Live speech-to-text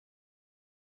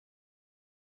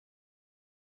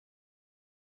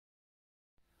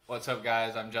What's up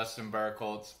guys, I'm Justin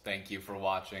Burkholtz. Thank you for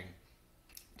watching.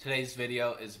 Today's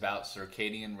video is about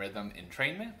circadian rhythm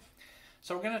entrainment.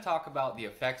 So we're going to talk about the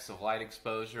effects of light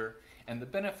exposure and the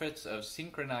benefits of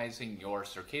synchronizing your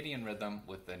circadian rhythm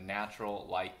with the natural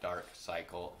light-dark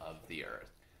cycle of the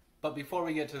earth. But before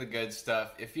we get to the good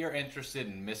stuff, if you're interested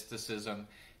in mysticism,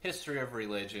 history of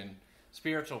religion,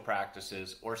 spiritual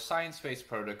practices, or science-based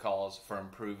protocols for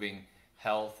improving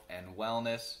health and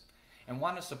wellness, and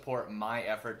want to support my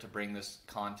effort to bring this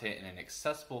content in an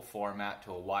accessible format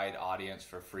to a wide audience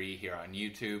for free here on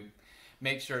YouTube,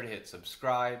 make sure to hit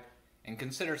subscribe and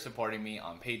consider supporting me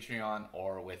on Patreon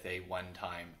or with a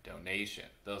one-time donation.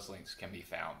 Those links can be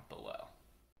found below.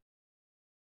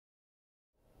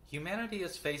 Humanity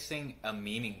is facing a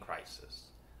meaning crisis,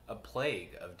 a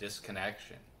plague of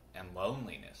disconnection and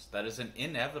loneliness that is an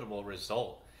inevitable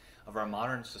result of our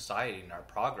modern society and our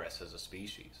progress as a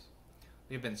species.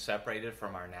 We've been separated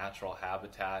from our natural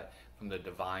habitat, from the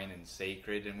divine and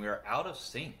sacred, and we are out of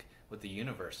sync with the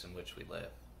universe in which we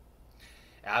live.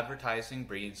 Advertising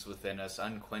breeds within us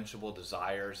unquenchable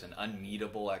desires and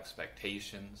unmeetable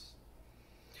expectations.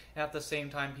 And at the same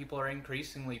time, people are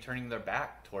increasingly turning their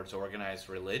back towards organized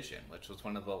religion, which was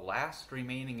one of the last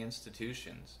remaining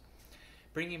institutions,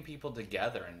 bringing people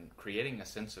together and creating a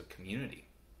sense of community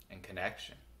and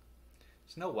connection.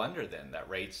 It's no wonder then that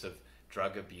rates of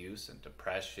drug abuse and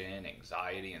depression,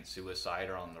 anxiety, and suicide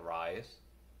are on the rise.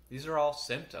 These are all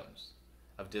symptoms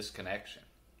of disconnection.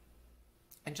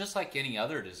 And just like any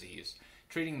other disease,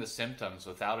 treating the symptoms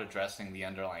without addressing the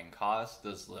underlying cause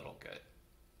does little good.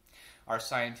 Our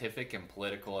scientific and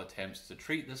political attempts to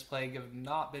treat this plague have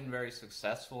not been very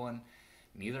successful, and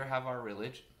neither have our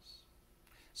religions.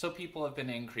 So people have been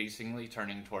increasingly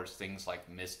turning towards things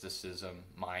like mysticism,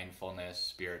 mindfulness,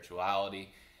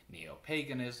 spirituality,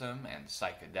 neo-paganism, and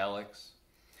psychedelics,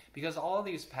 because all of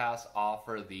these paths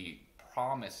offer the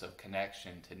promise of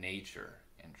connection to nature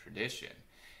and tradition,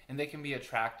 and they can be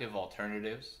attractive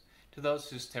alternatives to those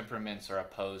whose temperaments are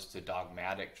opposed to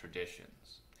dogmatic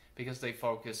traditions, because they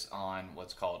focus on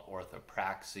what's called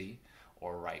orthopraxy,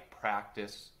 or right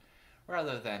practice,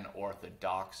 rather than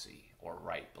orthodoxy, or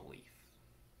right belief.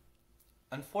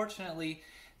 Unfortunately,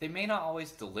 they may not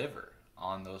always deliver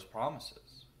on those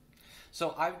promises.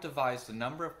 So I've devised a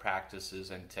number of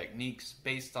practices and techniques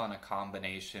based on a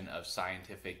combination of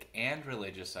scientific and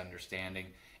religious understanding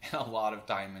and a lot of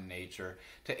time in nature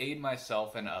to aid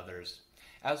myself and others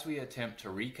as we attempt to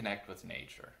reconnect with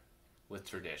nature, with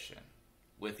tradition,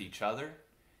 with each other,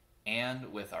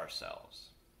 and with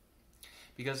ourselves.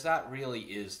 Because that really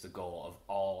is the goal of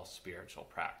all spiritual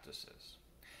practices.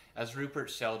 As Rupert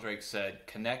Sheldrake said,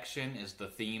 connection is the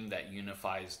theme that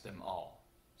unifies them all.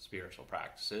 Spiritual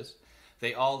practices,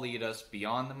 they all lead us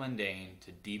beyond the mundane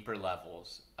to deeper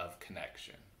levels of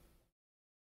connection.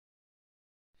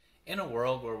 In a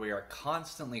world where we are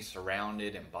constantly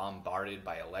surrounded and bombarded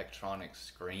by electronic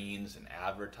screens and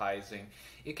advertising,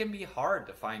 it can be hard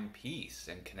to find peace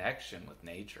and connection with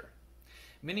nature.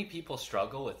 Many people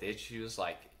struggle with issues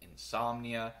like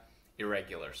insomnia,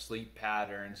 irregular sleep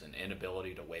patterns, an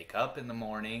inability to wake up in the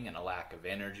morning, and a lack of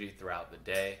energy throughout the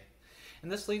day.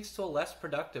 And this leads to a less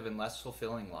productive and less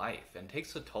fulfilling life and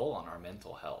takes a toll on our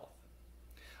mental health.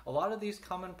 A lot of these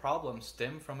common problems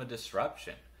stem from a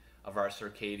disruption of our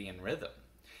circadian rhythm,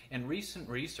 and recent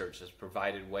research has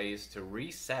provided ways to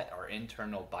reset our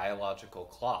internal biological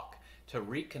clock to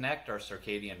reconnect our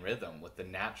circadian rhythm with the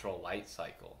natural light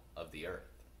cycle of the earth.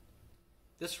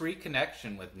 This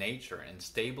reconnection with nature and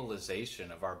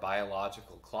stabilization of our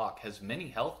biological clock has many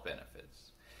health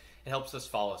benefits. It helps us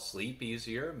fall asleep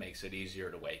easier, makes it easier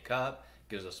to wake up,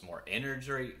 gives us more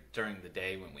energy during the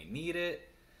day when we need it,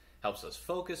 helps us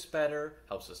focus better,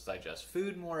 helps us digest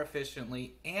food more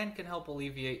efficiently, and can help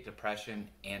alleviate depression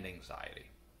and anxiety.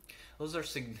 Those are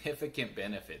significant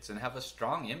benefits and have a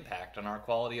strong impact on our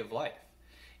quality of life.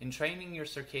 Entraining your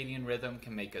circadian rhythm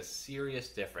can make a serious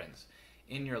difference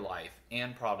in your life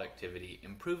and productivity,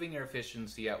 improving your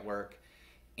efficiency at work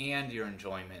and your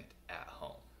enjoyment at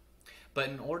home. But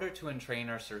in order to entrain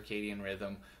our circadian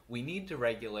rhythm, we need to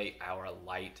regulate our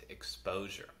light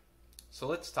exposure. So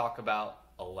let's talk about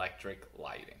electric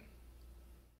lighting.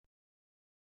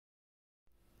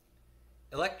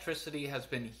 Electricity has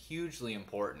been hugely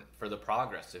important for the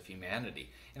progress of humanity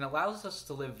and allows us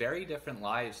to live very different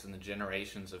lives than the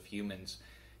generations of humans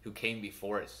who came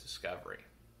before its discovery.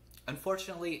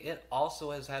 Unfortunately, it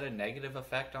also has had a negative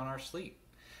effect on our sleep.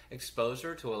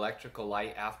 Exposure to electrical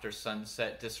light after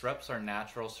sunset disrupts our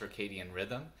natural circadian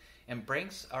rhythm and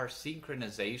breaks our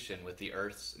synchronization with the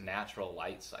Earth's natural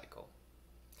light cycle.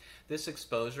 This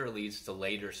exposure leads to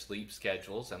later sleep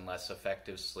schedules and less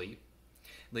effective sleep.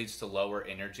 leads to lower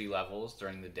energy levels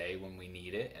during the day when we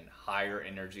need it and higher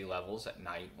energy levels at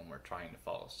night when we're trying to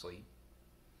fall asleep.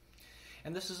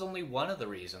 And this is only one of the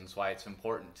reasons why it's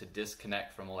important to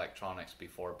disconnect from electronics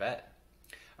before bed.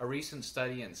 A recent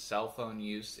study in cell phone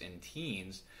use in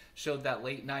teens showed that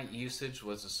late night usage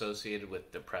was associated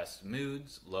with depressed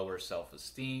moods, lower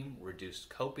self-esteem, reduced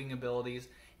coping abilities,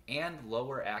 and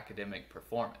lower academic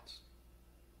performance.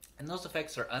 And those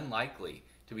effects are unlikely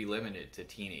to be limited to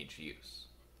teenage use.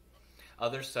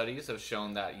 Other studies have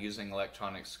shown that using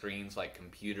electronic screens like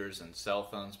computers and cell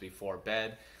phones before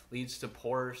bed leads to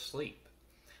poorer sleep.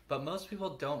 But most people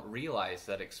don't realize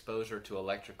that exposure to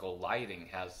electrical lighting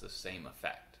has the same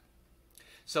effect.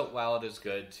 So while it is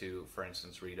good to, for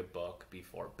instance, read a book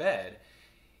before bed,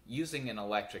 using an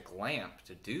electric lamp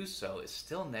to do so is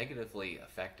still negatively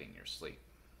affecting your sleep.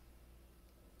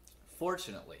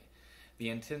 Fortunately, the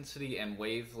intensity and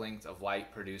wavelength of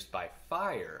light produced by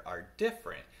fire are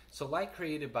different, so light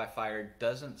created by fire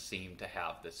doesn't seem to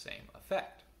have the same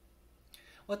effect.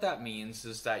 What that means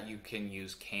is that you can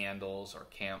use candles or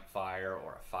campfire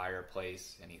or a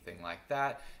fireplace, anything like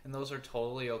that, and those are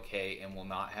totally okay and will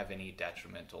not have any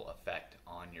detrimental effect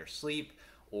on your sleep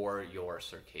or your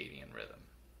circadian rhythm.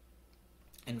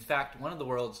 In fact, one of the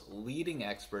world's leading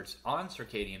experts on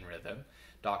circadian rhythm,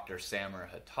 Dr. Samer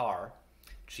Hattar,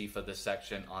 chief of the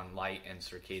section on light and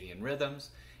circadian rhythms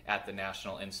at the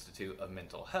National Institute of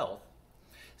Mental Health,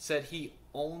 said he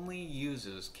only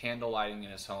uses candle lighting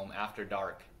in his home after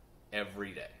dark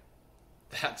every day.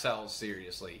 That's how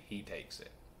seriously he takes it.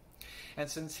 And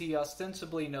since he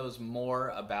ostensibly knows more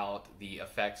about the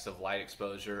effects of light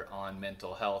exposure on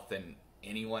mental health than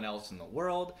anyone else in the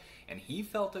world, and he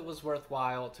felt it was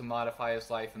worthwhile to modify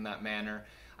his life in that manner,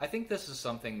 I think this is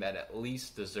something that at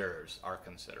least deserves our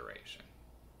consideration.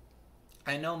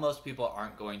 I know most people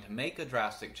aren't going to make a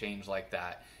drastic change like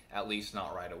that, at least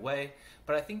not right away,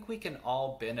 but I think we can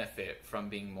all benefit from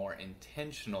being more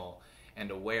intentional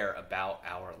and aware about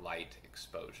our light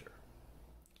exposure.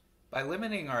 By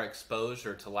limiting our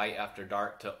exposure to light after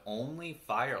dark to only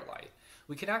firelight,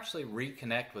 we can actually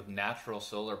reconnect with natural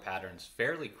solar patterns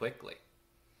fairly quickly.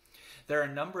 There are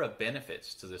a number of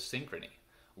benefits to this synchrony.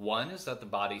 One is that the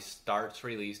body starts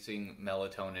releasing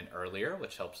melatonin earlier,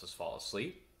 which helps us fall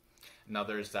asleep.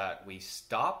 Another is that we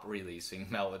stop releasing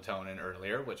melatonin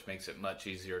earlier, which makes it much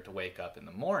easier to wake up in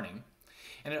the morning.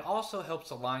 And it also helps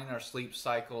align our sleep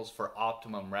cycles for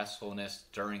optimum restfulness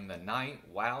during the night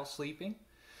while sleeping.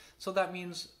 So that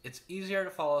means it's easier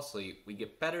to fall asleep, we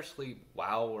get better sleep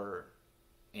while we're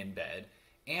in bed,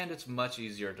 and it's much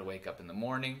easier to wake up in the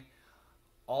morning.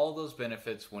 All those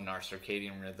benefits when our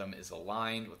circadian rhythm is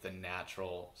aligned with the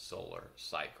natural solar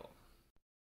cycle.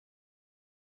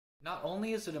 Not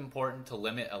only is it important to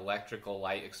limit electrical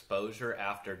light exposure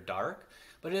after dark,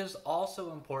 but it is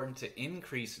also important to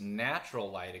increase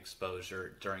natural light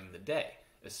exposure during the day,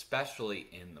 especially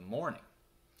in the morning.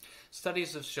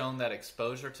 Studies have shown that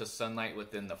exposure to sunlight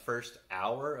within the first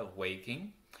hour of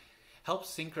waking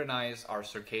helps synchronize our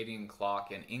circadian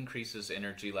clock and increases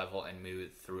energy level and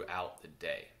mood throughout the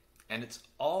day. And it's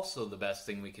also the best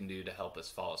thing we can do to help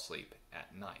us fall asleep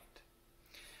at night.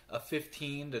 A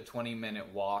 15 to 20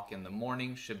 minute walk in the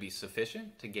morning should be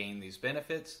sufficient to gain these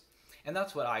benefits, and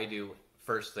that's what I do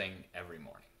first thing every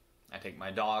morning. I take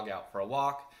my dog out for a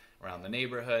walk around the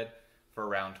neighborhood for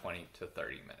around 20 to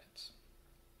 30 minutes.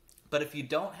 But if you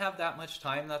don't have that much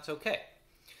time, that's okay.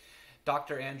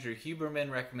 Dr. Andrew Huberman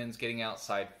recommends getting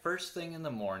outside first thing in the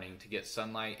morning to get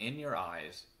sunlight in your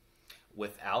eyes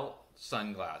without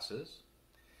sunglasses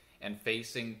and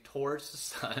facing towards the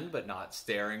sun, but not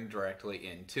staring directly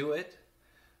into it,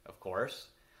 of course.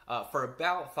 For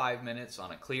about 5 minutes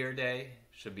on a clear day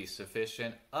should be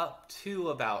sufficient, up to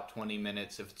about 20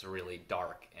 minutes if it's a really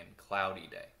dark and cloudy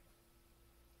day.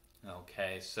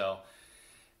 Okay, so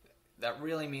that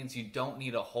really means you don't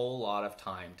need a whole lot of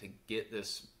time to get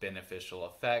this beneficial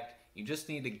effect. You just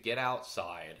need to get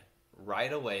outside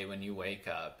right away when you wake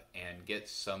up and get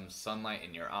some sunlight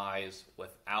in your eyes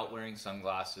without wearing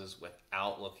sunglasses,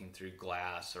 without looking through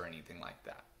glass or anything like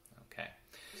that. Okay.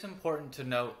 It's important to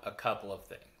note a couple of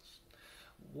things.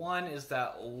 One is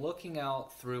that looking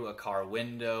out through a car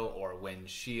window or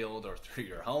windshield or through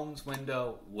your home's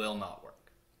window will not work.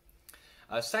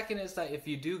 Second is that if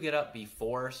you do get up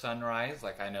before sunrise,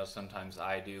 like I know sometimes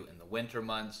I do in the winter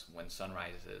months when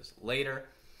sunrise is later,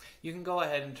 you can go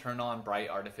ahead and turn on bright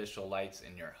artificial lights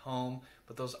in your home,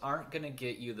 but those aren't going to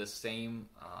get you the same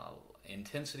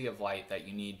intensity of light that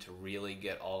you need to really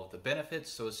get all of the benefits.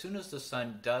 So as soon as the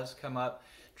sun does come up,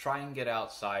 try and get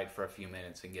outside for a few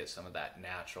minutes and get some of that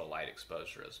natural light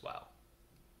exposure as well.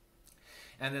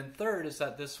 And then third is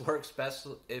that this works best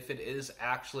if it is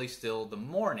actually still the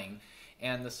morning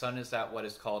and the sun is at what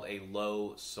is called a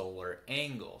low solar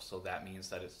angle. So that means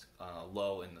that it's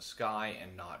low in the sky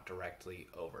and not directly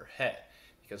overhead,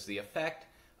 because the effect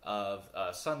of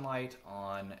sunlight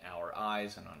on our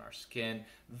eyes and on our skin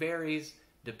varies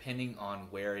depending on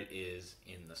where it is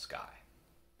in the sky.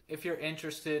 If you're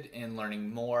interested in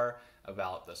learning more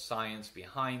about the science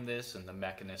behind this and the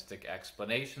mechanistic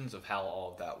explanations of how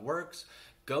all of that works,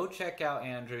 go check out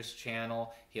Andrew's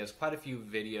channel. He has quite a few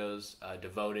videos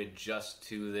devoted just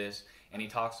to this, and he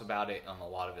talks about it on a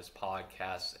lot of his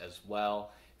podcasts as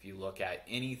well. If you look at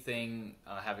anything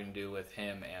having to do with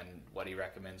him and what he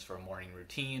recommends for a morning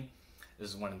routine, this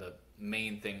is one of the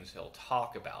main things he'll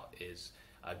talk about is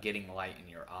getting light in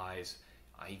your eyes.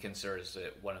 He considers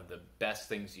it one of the best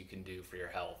things you can do for your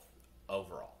health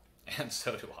overall, and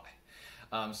so do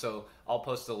I. So I'll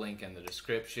post a link in the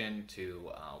description to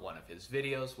one of his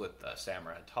videos with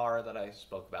Samar Hattar that I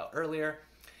spoke about earlier,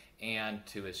 and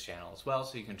to his channel as well,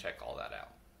 so you can check all that out.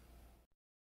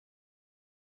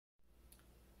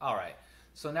 Alright,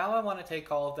 so now I want to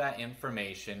take all of that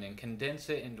information and condense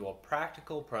it into a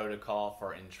practical protocol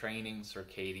for entraining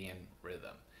circadian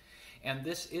rhythm. And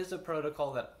this is a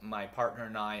protocol that my partner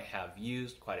and I have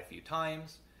used quite a few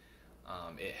times.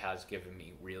 It has given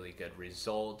me really good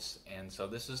results, and so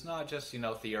this is not just,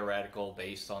 theoretical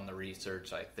based on the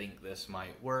research, I think this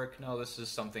might work. No, this is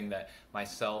something that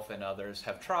myself and others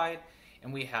have tried,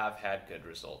 and we have had good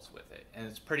results with it, and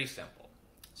it's pretty simple.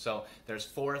 So there's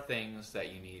 4 things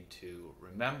that you need to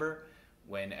remember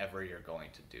whenever you're going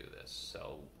to do this.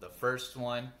 So the first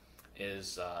one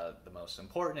is the most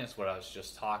important. It's what I was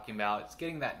just talking about. It's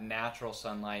getting that natural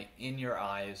sunlight in your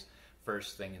eyes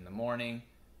first thing in the morning,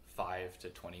 5 to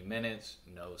 20 minutes,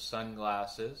 no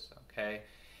sunglasses, okay?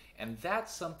 And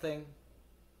that's something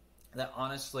that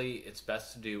honestly it's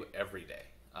best to do every day,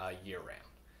 year-round.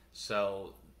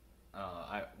 So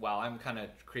while I'm kind of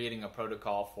creating a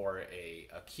protocol for a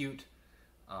acute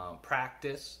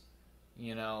practice,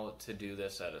 to do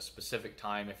this at a specific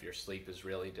time if your sleep is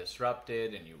really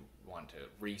disrupted and you want to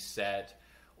reset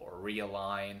or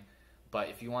realign. But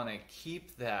if you want to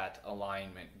keep that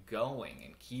alignment going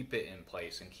and keep it in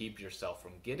place and keep yourself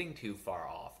from getting too far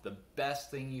off, the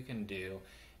best thing you can do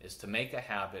is to make a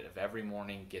habit of every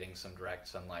morning getting some direct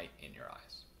sunlight in your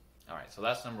eyes. All right, so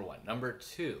that's number 1. Number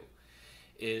 2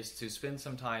 is to spend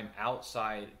some time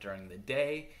outside during the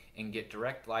day and get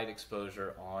direct light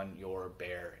exposure on your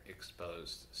bare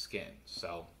exposed skin.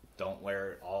 So don't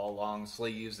wear all long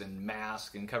sleeves and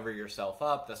mask and cover yourself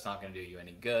up. That's not going to do you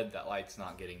any good. That light's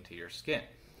not getting to your skin.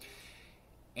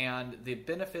 And the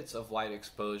benefits of light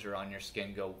exposure on your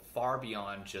skin go far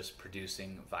beyond just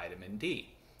producing vitamin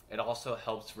D. It also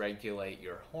helps regulate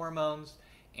your hormones,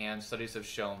 and studies have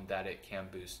shown that it can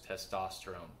boost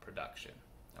testosterone production.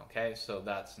 Okay, so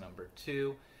that's number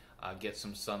 2. Get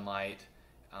some sunlight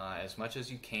as much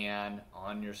as you can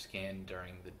on your skin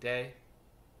during the day.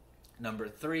 Number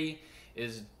 3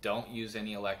 is don't use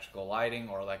any electrical lighting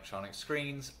or electronic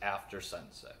screens after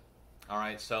sunset.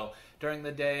 Alright, so during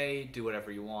the day, do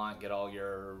whatever you want. Get all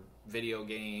your video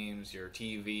games, your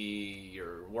TV,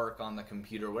 your work on the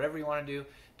computer, whatever you want to do.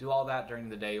 Do all that during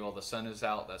the day while the sun is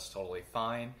out. That's totally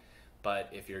fine. But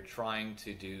if you're trying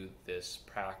to do this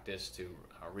practice to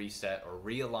reset or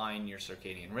realign your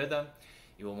circadian rhythm,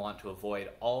 you will want to avoid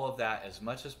all of that as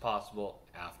much as possible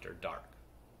after dark.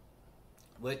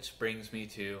 Which brings me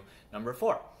to number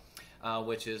 4,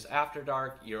 which is after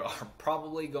dark, you are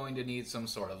probably going to need some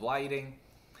sort of lighting.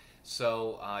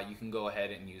 So you can go ahead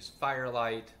and use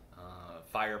firelight,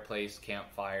 fireplace,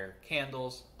 campfire,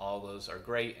 candles. All those are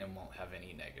great and won't have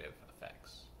any negative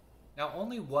effects. Now,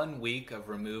 only 1 week of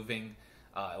removing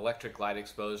electric light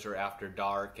exposure after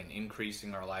dark and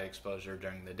increasing our light exposure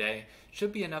during the day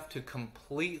should be enough to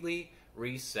completely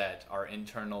reset our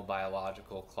internal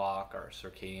biological clock, our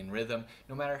circadian rhythm,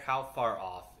 no matter how far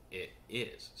off it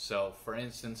is. So, for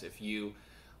instance, if you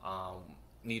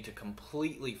need to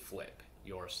completely flip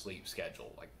your sleep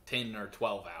schedule, like 10 or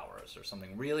 12 hours or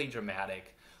something really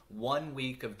dramatic, 1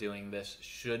 week of doing this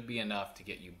should be enough to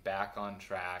get you back on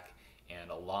track and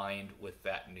aligned with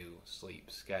that new sleep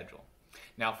schedule.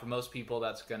 Now, for most people,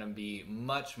 that's going to be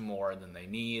much more than they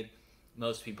need.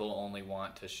 Most people only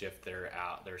want to shift their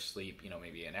sleep,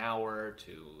 maybe an hour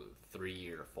to 3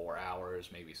 or 4 hours,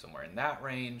 maybe somewhere in that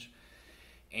range.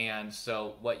 And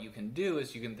so what you can do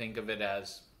is you can think of it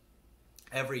as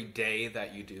every day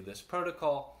that you do this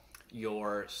protocol,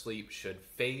 your sleep should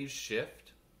phase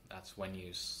shift. That's when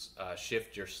you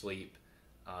shift your sleep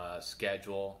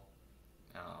schedule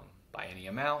by any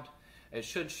amount. It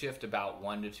should shift about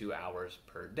 1 to 2 hours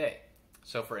per day.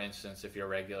 So for instance, if you're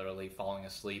regularly falling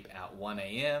asleep at 1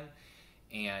 a.m.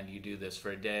 and you do this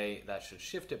for a day, that should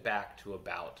shift it back to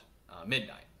about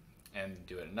midnight. And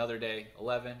do it another day,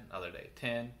 11, another day,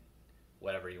 10,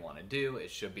 whatever you want to do.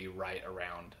 It should be right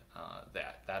around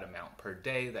that amount per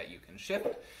day that you can shift.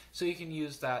 So you can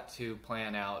use that to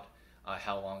plan out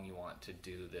how long you want to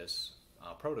do this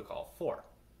protocol for.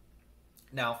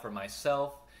 Now for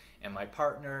myself and my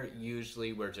partner,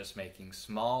 usually we're just making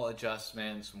small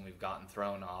adjustments when we've gotten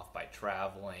thrown off by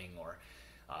traveling or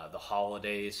the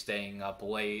holidays, staying up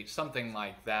late, something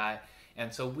like that.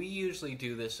 And so we usually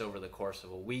do this over the course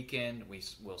of a weekend.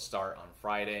 We'll start on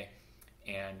Friday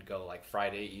and go like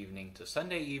Friday evening to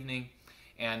Sunday evening,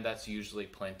 and that's usually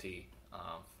plenty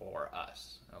for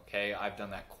us. Okay, I've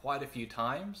done that quite a few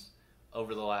times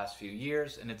over the last few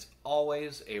years, and it's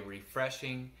always a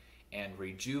refreshing and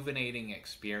rejuvenating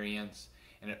experience,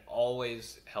 and it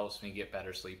always helps me get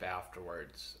better sleep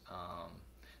afterwards.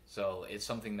 So it's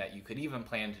something that you could even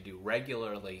plan to do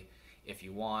regularly if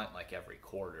you want, like every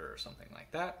quarter or something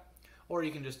like that, or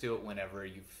you can just do it whenever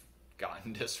you've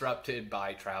gotten disrupted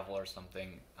by travel or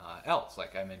something else,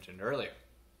 like I mentioned earlier.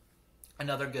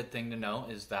 Another good thing to know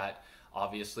is that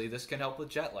obviously this can help with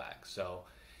jet lag. So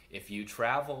if you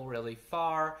travel really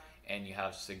far and you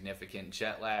have significant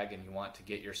jet lag and you want to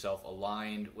get yourself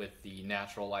aligned with the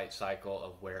natural light cycle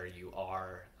of where you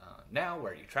are now,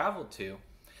 where you traveled to,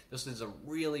 this is a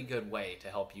really good way to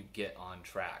help you get on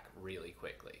track really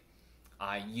quickly.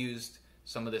 I used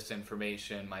some of this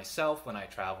information myself when I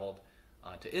traveled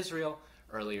to Israel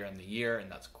earlier in the year, and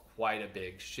that's quite a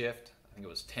big shift. I think it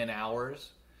was 10 hours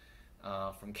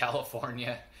from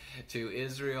California to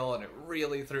Israel, and it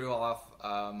really threw off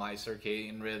my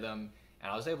circadian rhythm,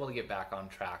 and I was able to get back on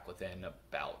track within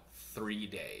about 3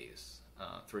 days,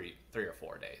 three or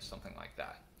 4 days, something like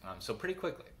that. So pretty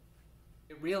quickly.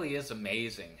 It really is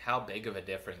amazing how big of a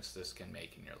difference this can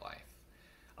make in your life.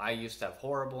 I used to have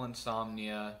horrible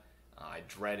insomnia. I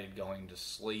dreaded going to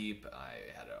sleep.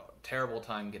 I had a terrible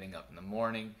time getting up in the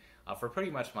morning for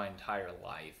pretty much my entire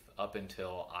life, up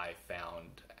until I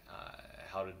found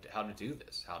how to do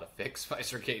this, how to fix my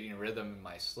circadian rhythm and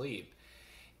my sleep,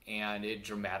 and it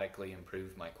dramatically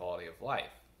improved my quality of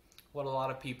life. What a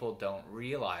lot of people don't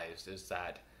realize is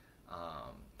that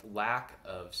lack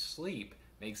of sleep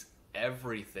makes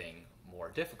everything more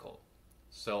difficult.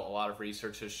 So a lot of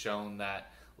research has shown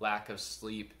that lack of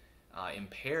sleep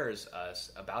impairs us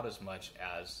about as much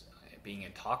as being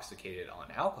intoxicated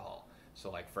on alcohol. So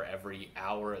like for every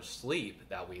hour of sleep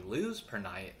that we lose per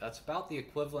night, that's about the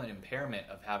equivalent impairment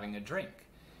of having a drink.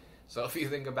 So if you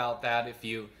think about that, if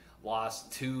you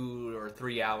lost 2 or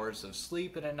 3 hours of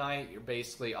sleep in a night, you're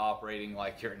basically operating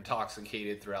like you're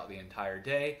intoxicated throughout the entire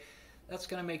day. That's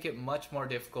going to make it much more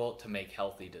difficult to make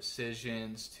healthy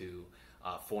decisions, to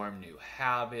form new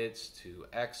habits, to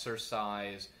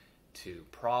exercise, to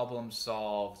problem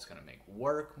solve. It's going to make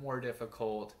work more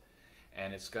difficult,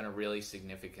 and it's going to really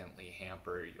significantly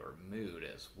hamper your mood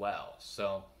as well.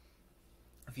 So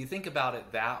if you think about it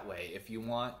that way, if you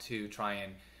want to try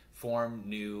and form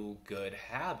new good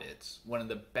habits, one of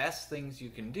the best things you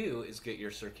can do is get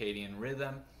your circadian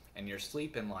rhythm and your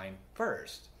sleep in line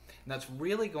first. And that's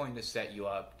really going to set you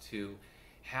up to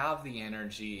have the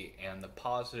energy and the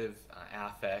positive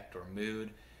affect or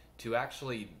mood to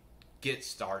actually get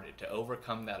started, to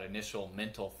overcome that initial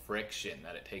mental friction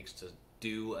that it takes to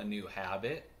do a new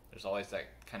habit. There's always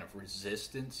that kind of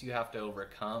resistance you have to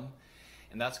overcome,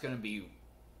 and that's going to be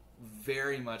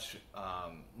very much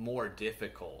more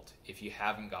difficult if you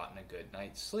haven't gotten a good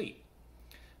night's sleep.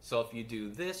 So if you do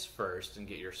this first and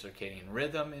get your circadian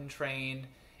rhythm entrained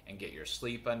and get your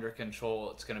sleep under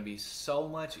control, it's going to be so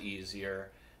much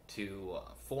easier to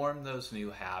form those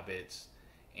new habits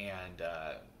and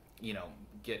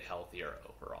get healthier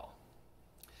overall.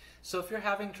 So if you're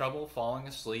having trouble falling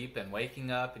asleep and waking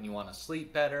up and you want to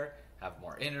sleep better, have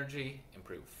more energy,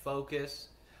 improve focus,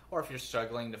 or if you're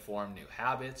struggling to form new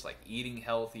habits like eating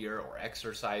healthier or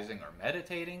exercising or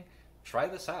meditating, try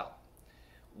this out.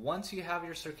 Once you have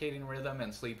your circadian rhythm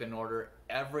and sleep in order,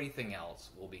 everything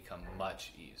else will become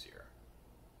much easier.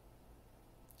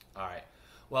 Alright,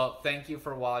 well, thank you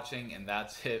for watching, and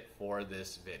that's it for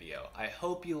this video. I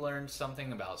hope you learned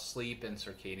something about sleep and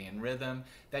circadian rhythm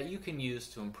that you can use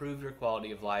to improve your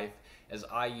quality of life, as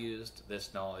I used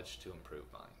this knowledge to improve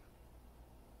mine.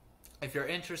 If you're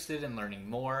interested in learning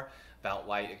more about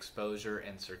light exposure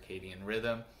and circadian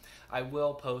rhythm, I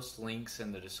will post links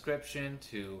in the description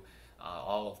to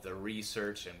all of the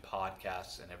research and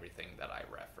podcasts and everything that I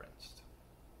referenced.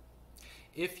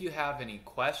 If you have any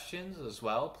questions as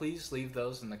well, please leave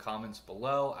those in the comments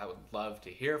below. I would love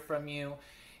to hear from you.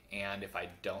 And if I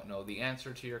don't know the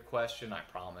answer to your question, I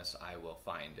promise I will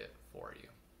find it for you.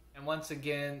 And once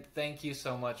again, thank you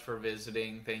so much for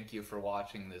visiting. Thank you for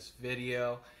watching this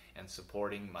video and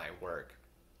supporting my work.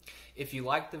 If you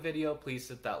liked the video, please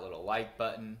hit that little like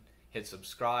button, hit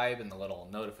subscribe and the little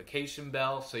notification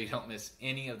bell so you don't miss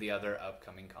any of the other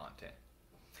upcoming content.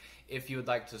 If you would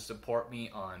like to support me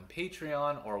on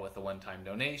Patreon or with a one-time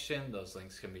donation, those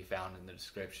links can be found in the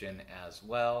description as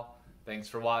well. Thanks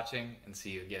for watching, and see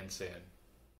you again soon.